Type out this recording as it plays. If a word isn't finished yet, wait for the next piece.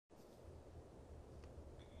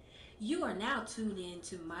You are now tuned in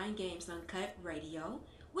to Mind Games Uncut Radio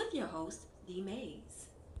with your host, D Mays.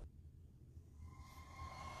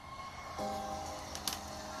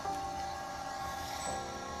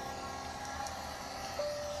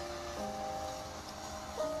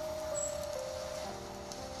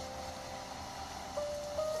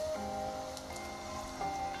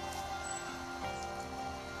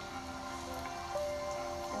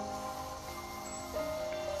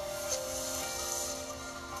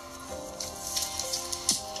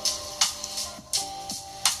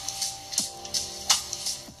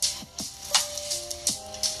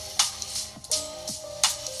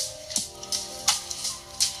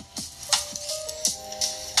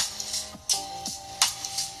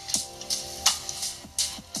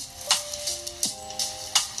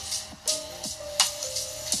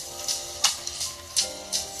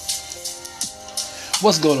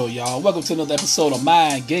 What's going on, y'all? Welcome to another episode of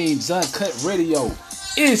Mind Games Uncut Radio.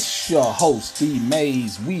 It's your host, D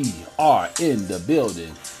Mays. We are in the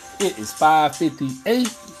building. It is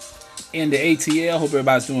 5:58 in the ATL. Hope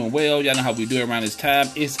everybody's doing well. Y'all know how we do it around this time.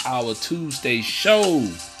 It's our Tuesday show.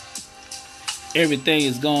 Everything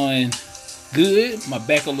is going good. My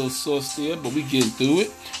back a little sore still, but we getting through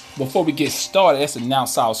it. Before we get started, let's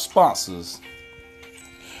announce our sponsors.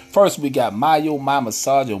 First, we got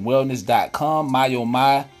MyOMyMassageandWellness.com.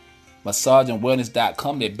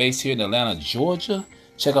 MyOMyMassageandWellness.com. They're based here in Atlanta, Georgia.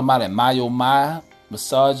 Check them out at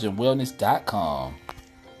MyOMyMassageandWellness.com.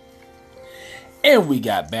 And we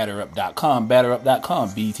got BatterUp.com. BatterUp.com.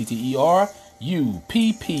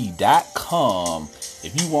 BTTERUPP.com.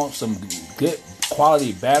 If you want some good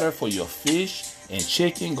quality batter for your fish and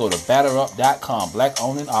chicken, go to BatterUp.com. Black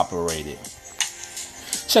owned and operated.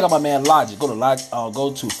 Check out my man Logic. Go to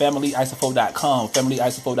FamilyIsopho.com.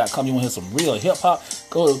 FamilyIsopho.com. You want to hear some real hip hop?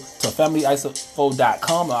 Go to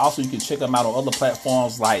FamilyIsopho.com. Also, you can check them out on other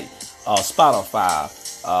platforms like Spotify,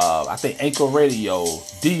 I think Anchor Radio,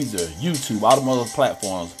 Deezer, YouTube, all the other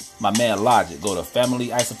platforms. My man Logic. Go to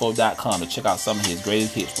FamilyIsopho.com to check out some of his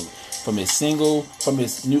greatest hits from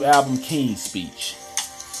his new album King's Speech.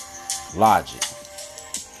 Logic.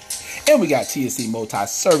 And we got TNC Multi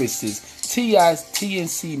Services.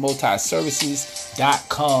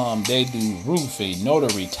 TNCMultiservices.com. They do roofing,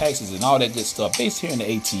 notary, taxes, and all that good stuff based here in the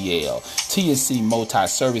ATL.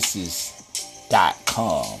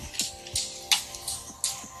 TNCMultiservices.com.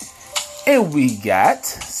 And we got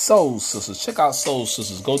Soul Sisters. Check out Soul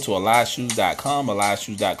Sisters. Go to AliveShoes.com.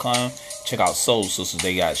 AliveShoes.com. Check out Soul Sisters.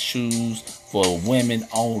 They got shoes for women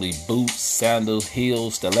only. Boots, sandals,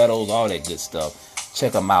 heels, stilettos, all that good stuff.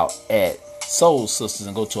 Check them out at Soul Sisters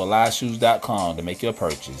and go to AliveShoes.com to make your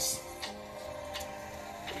purchase.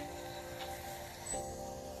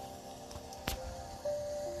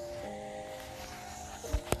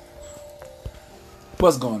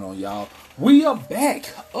 What's going on, y'all? We are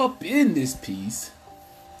back up in this piece.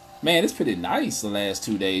 Man, it's pretty nice the last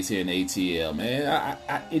 2 days here in ATL, man.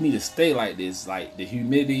 It need to stay like this. Like, the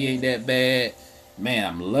humidity ain't that bad. Man,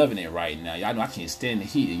 I'm loving it right now. Y'all know I can't stand the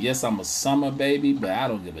heat. And yes, I'm a summer baby, but I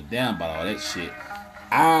don't give a damn about all that shit.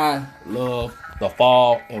 I love the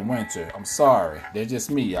fall and winter. I'm sorry. They're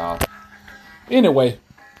just me, y'all. Anyway,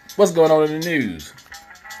 what's going on in the news?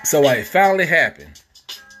 So it finally happened.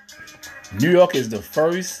 New York is the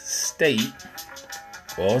first state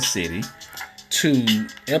or city to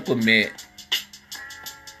implement,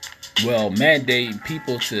 mandate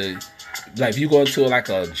people to, like, if you go to like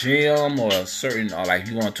a gym or like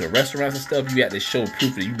you going to a restaurant and stuff, you have to show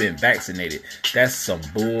proof that you've been vaccinated. That's some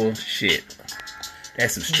bullshit.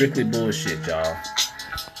 That's some strictly bullshit, y'all.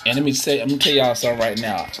 And I'm gonna tell y'all something right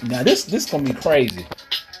now. Now this gonna be crazy.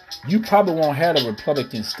 You probably won't have the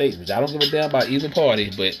Republican states, which I don't give a damn about either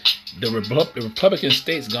party, but the Republican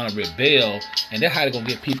states gonna rebel, and that's how they're gonna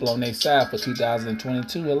get people on their side for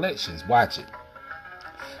 2022 elections. Watch it.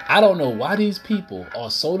 I don't know why these people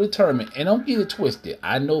are so determined, and don't get it twisted.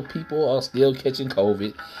 I know people are still catching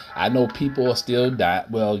COVID. I know people are still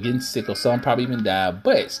getting sick, or some probably even die.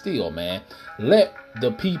 But still, man, let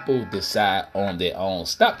the people decide on their own.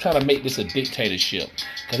 Stop trying to make this a dictatorship,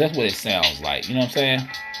 because that's what it sounds like. You know what I'm saying?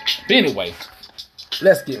 But anyway,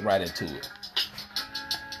 let's get right into it.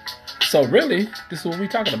 So really, this is what we're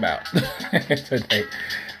talking about today.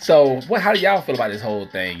 So, how do y'all feel about this whole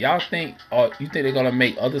thing? Y'all think, or you think they're gonna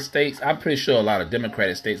make other states? I'm pretty sure a lot of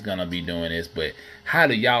Democratic states gonna be doing this, but how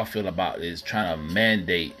do y'all feel about this trying to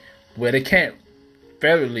mandate? Where they can't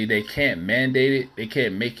federally, they can't mandate it. They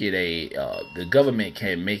can't make it the government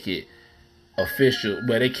can't make it official.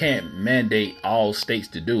 Where they can't mandate all states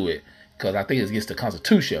to do it because I think it's against the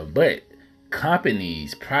Constitution. But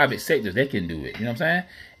companies, private sectors, they can do it. You know what I'm saying?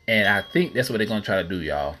 And I think that's what they're going to try to do,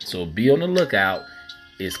 y'all. So be on the lookout.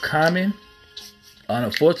 It's coming.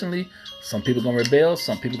 Unfortunately, some people going to rebel.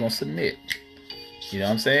 Some people going to submit. You know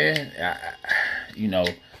what I'm saying?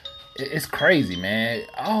 It's crazy, man.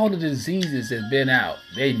 All the diseases that's been out,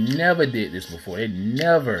 they never did this before. They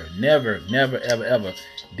never, ever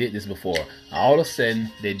did this before. All of a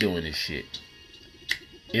sudden, they're doing this shit.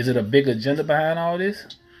 Is it a big agenda behind all this?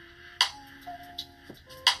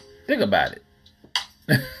 Think about it.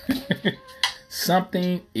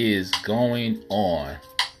 Something is going on.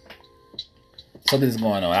 Something's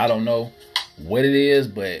going on. I don't know what it is,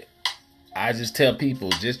 but I just tell people,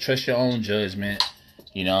 just trust your own judgment.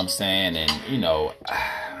 You know what I'm saying? And,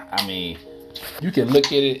 I mean, you can look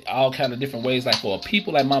at it all kind of different ways. Like for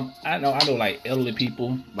people like I know like elderly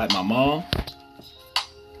people, like my mom.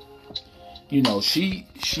 She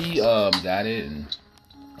got it, and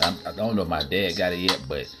I don't know if my dad got it yet,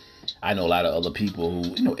 but I know a lot of other people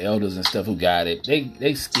who, elders and stuff who got it.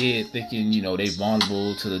 They scared, thinking, they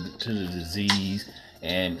vulnerable to the disease,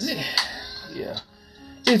 and yeah,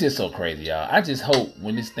 it's just so crazy, y'all. I just hope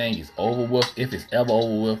when this thing is over with, if it's ever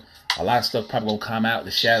over with, a lot of stuff probably gonna come out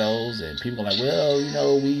the shadows, and people gonna like,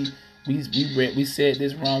 well, we said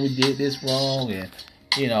this wrong, we did this wrong, and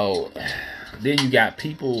then you got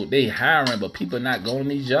people, they hiring, but people not going to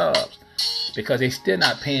these jobs because they still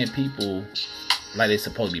not paying people like they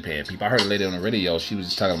supposed to be paying people. I heard a lady on the radio, she was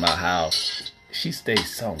just talking about how she stayed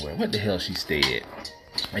somewhere. What the hell she stayed at?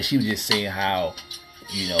 And she was just saying how,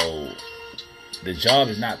 the job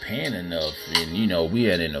is not paying enough. And, we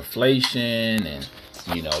had an inflation, and,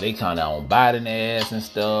 they kind of on Biden ass and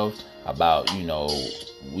stuff about,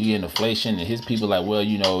 we in inflation, and his people like, well,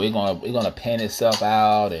 it's gonna pan itself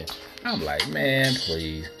out. And I'm like, man,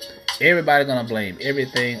 please. Everybody gonna blame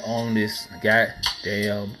everything on this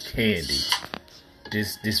goddamn candy.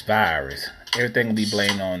 This virus. Everything will be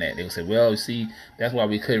blamed on that. They'll say, well, you see, that's why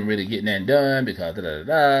we couldn't really get nothing done because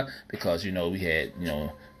because we had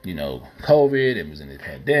COVID and was in the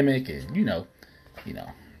pandemic, and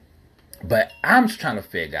But I'm just trying to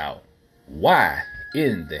figure out why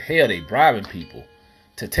in the hell they bribing people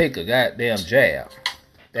to take a goddamn jab.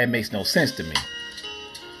 That makes no sense to me.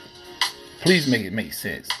 Please make it make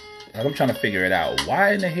sense. I'm trying to figure it out.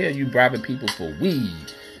 Why in the hell you bribing people for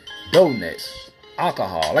weed, donuts,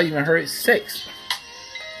 alcohol? I even heard sex.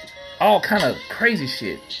 All kind of crazy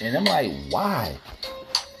shit. And I'm like, why?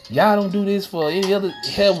 Y'all don't do this for any other...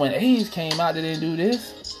 Hell, when AIDS came out, they didn't do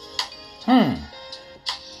this. You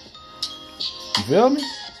feel me?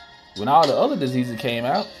 When all the other diseases came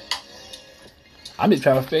out, I'm just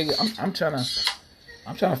trying to figure...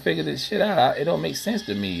 I'm trying to figure this shit out. It don't make sense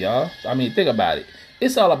to me, y'all. I mean, think about it.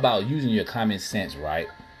 It's all about using your common sense, right?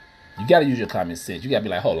 You gotta use your common sense. You gotta be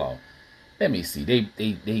like, hold on. Let me see. They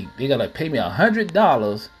gotta pay me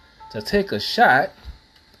 $100 to take a shot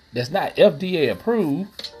that's not FDA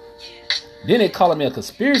approved. Then they calling me a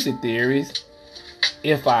conspiracy theorist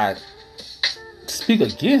if I speak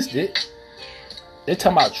against it. They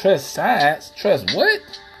talking about trust science. Trust what?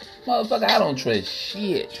 Motherfucker, I don't trust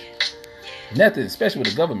shit. Nothing, especially what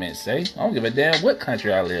the government say. I don't give a damn what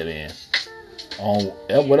country I live in. On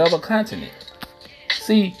whatever continent.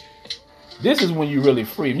 See, this is when you're really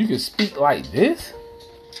free. If you can speak like this,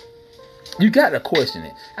 you got to question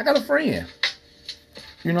it. I got a friend.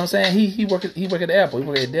 You know what I'm saying? He work at the airport. He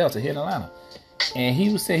work at Delta here in Atlanta. And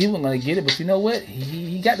he was saying he wasn't going to get it, but you know what?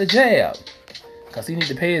 He got the jab. Because he needs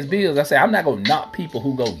to pay his bills. I say, I'm not going to knock people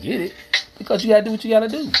who go get it. Because you got to do what you got to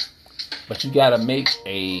do. But you got to make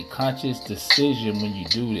a conscious decision when you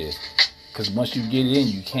do this. Because once you get it in,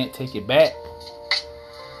 you can't take it back.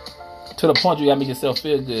 To the point you got to make yourself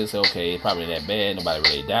feel good. Say, okay, it's probably that bad. Nobody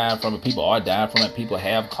really dying from it. People are dying from it. People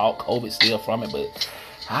have caught COVID still from it. But,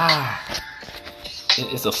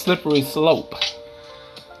 it's a slippery slope.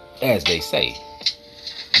 As they say.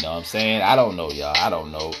 You know what I'm saying? I don't know, y'all. I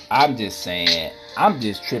don't know. I'm just saying, I'm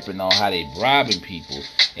just tripping on how they bribing people.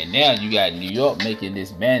 And now you got New York making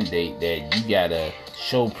this mandate that you got to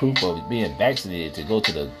show proof of being vaccinated to go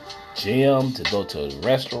to the gym, to go to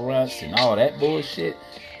restaurants and all that bullshit.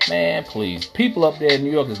 Man, please. People up there in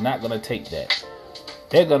New York is not going to take that.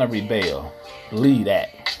 They're going to rebel. Believe that.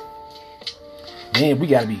 Man, we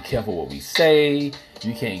got to be careful what we say.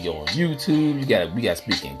 You can't go on YouTube. We got to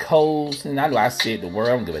speak in codes. And I know I said the word,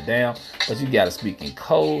 I don't give a damn. But you got to speak in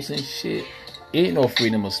codes and shit. Ain't no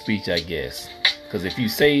freedom of speech, I guess. Because if you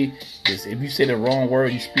say this, if you say the wrong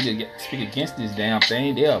word, you speak against this damn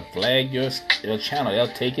thing, they'll flag your channel. They'll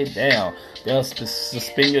take it down. They'll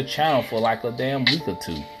suspend your channel for like a damn week or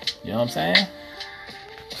two. You know what I'm saying?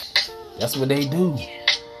 That's what they do.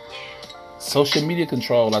 Social media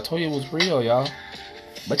control. I told you it was real, y'all.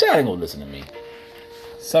 But y'all ain't gonna listen to me.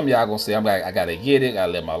 Some of y'all gonna say, I gotta get it,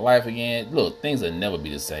 gotta live my life again. Look, things will never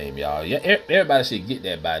be the same, y'all. Yeah, everybody should get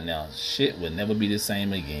that by now. Shit will never be the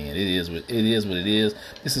same again. It is what it is.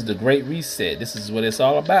 This is the great reset. This is what it's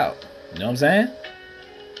all about. You know what I'm saying?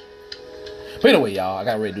 But anyway, y'all, I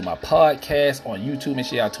got ready to do my podcast on YouTube. Make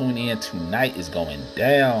sure y'all tune in. Tonight is going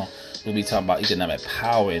down. We'll be talking about economic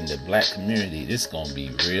power in the black community. This is going to be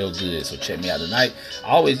real good. So check me out tonight. I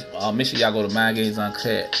always make sure y'all go to Mind Games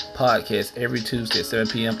Uncut podcast every Tuesday at 7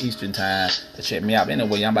 p.m. Eastern time to check me out. But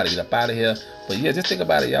anyway, I'm about to get up out of here. But yeah, just think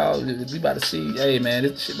about it, y'all. We about to see, hey man,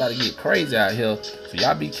 this shit about to get crazy out here. So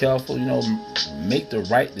y'all be careful, make the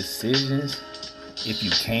right decisions if you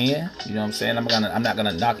can. You know what I'm saying? I'm not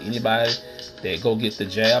gonna knock anybody that go get the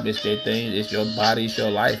jab. It's their thing. It's your body. It's your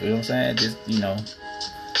life. You know what I'm saying? Just,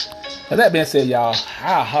 With that being said, y'all,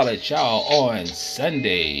 I'll holler at y'all on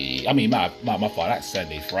Sunday. I mean, my fault, not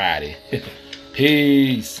Sunday, Friday.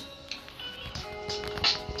 Peace.